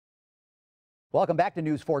Welcome back to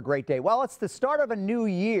News 4 Great Day. Well, it's the start of a new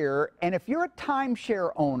year, and if you're a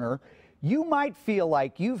timeshare owner, you might feel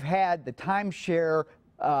like you've had the timeshare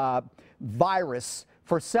virus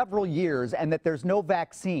for several years and that there's no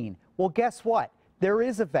vaccine. Well, guess what? There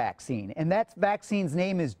is a vaccine, and that vaccine's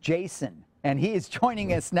name is Jason. And he is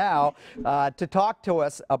joining us now to talk to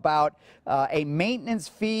us about a maintenance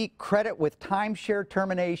fee credit with timeshare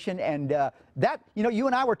termination. And that, you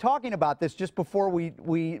and I were talking about this just before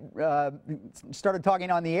we started talking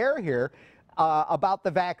on the air here about the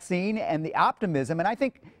vaccine and the optimism. And I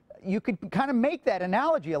think you could kind of make that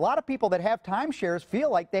analogy. A lot of people that have timeshares feel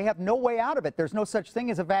like they have no way out of it. There's no such thing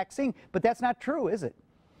as a vaccine, but that's not true, is it?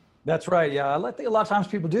 That's right. Yeah, I think a lot of times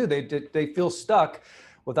people do. They feel stuck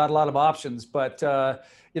without a lot of options. But,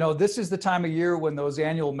 this is the time of year when those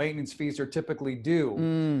annual maintenance fees are typically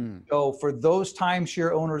due. So for those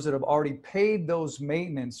timeshare owners that have already paid those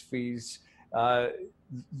maintenance fees,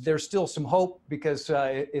 there's still some hope, because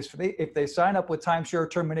if they sign up with Timeshare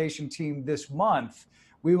Termination Team this month,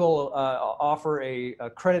 we will offer a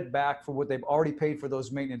credit back for what they've already paid for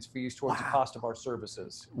those maintenance fees towards the cost of our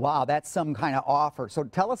services. Wow, that's some kind of offer. So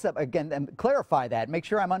tell us again, and clarify that. Make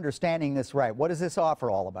sure I'm understanding this right. What is this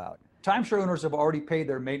offer all about? Timeshare owners have already paid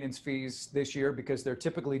their maintenance fees this year because they're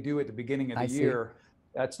typically due at the beginning of the year.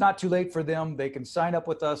 It's not too late for them. They can sign up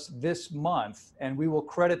with us this month, and we will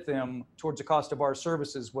credit them towards the cost of our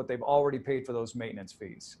services what they've already paid for those maintenance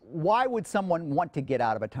fees. Why would someone want to get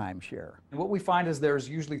out of a timeshare? And what we find is there's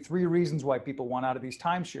usually three reasons why people want out of these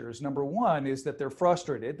timeshares. Number one is that they're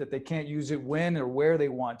frustrated, that they can't use it when or where they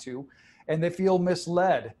want to, and they feel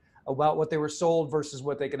misled about what they were sold versus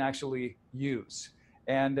what they can actually use.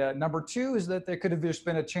 And number two is that there could have just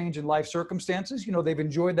been a change in life circumstances. They've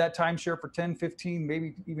enjoyed that timeshare for 10, 15,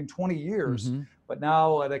 maybe even 20 years. But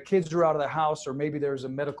now the kids are out of the house, or maybe there's a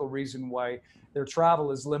medical reason why their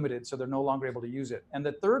travel is limited, so they're no longer able to use it. And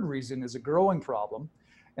the third reason is a growing problem,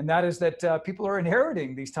 and that is that people are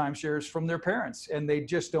inheriting these timeshares from their parents, and they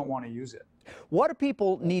just don't want to use it. What do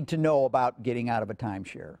people need to know about getting out of a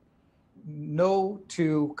timeshare? No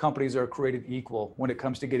two companies are created equal when it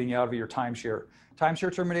comes to getting out of your timeshare.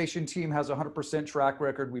 Timeshare Termination Team has a 100% track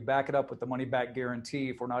record. We back it up with the money back guarantee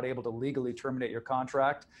if we're not able to legally terminate your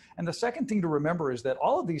contract. And the second thing to remember is that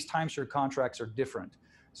all of these timeshare contracts are different.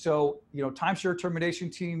 So, Timeshare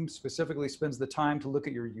Termination Team specifically spends the time to look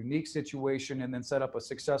at your unique situation and then set up a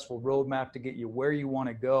successful roadmap to get you where you want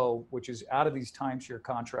to go, which is out of these timeshare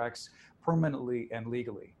contracts permanently and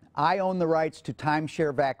legally. I own the rights to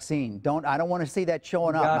timeshare vaccine. I don't want to see that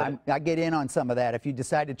showing up. I get in on some of that if you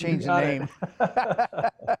decide to change the name.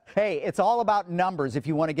 Hey, it's all about numbers if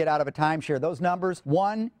you want to get out of a timeshare. Those numbers,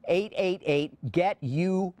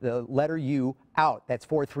 1-888-GET-YOU, the letter U, out. That's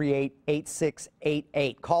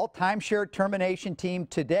 438-8688. Call Timeshare Termination Team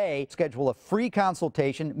today. Schedule a free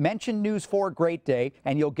consultation. Mention News 4 Great Day,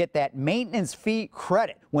 and you'll get that maintenance fee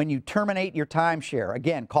credit when you terminate your timeshare.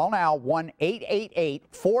 Again, call now,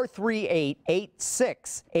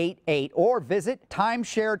 1-888-438-8688, or visit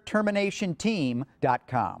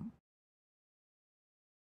timeshareterminationteam.com.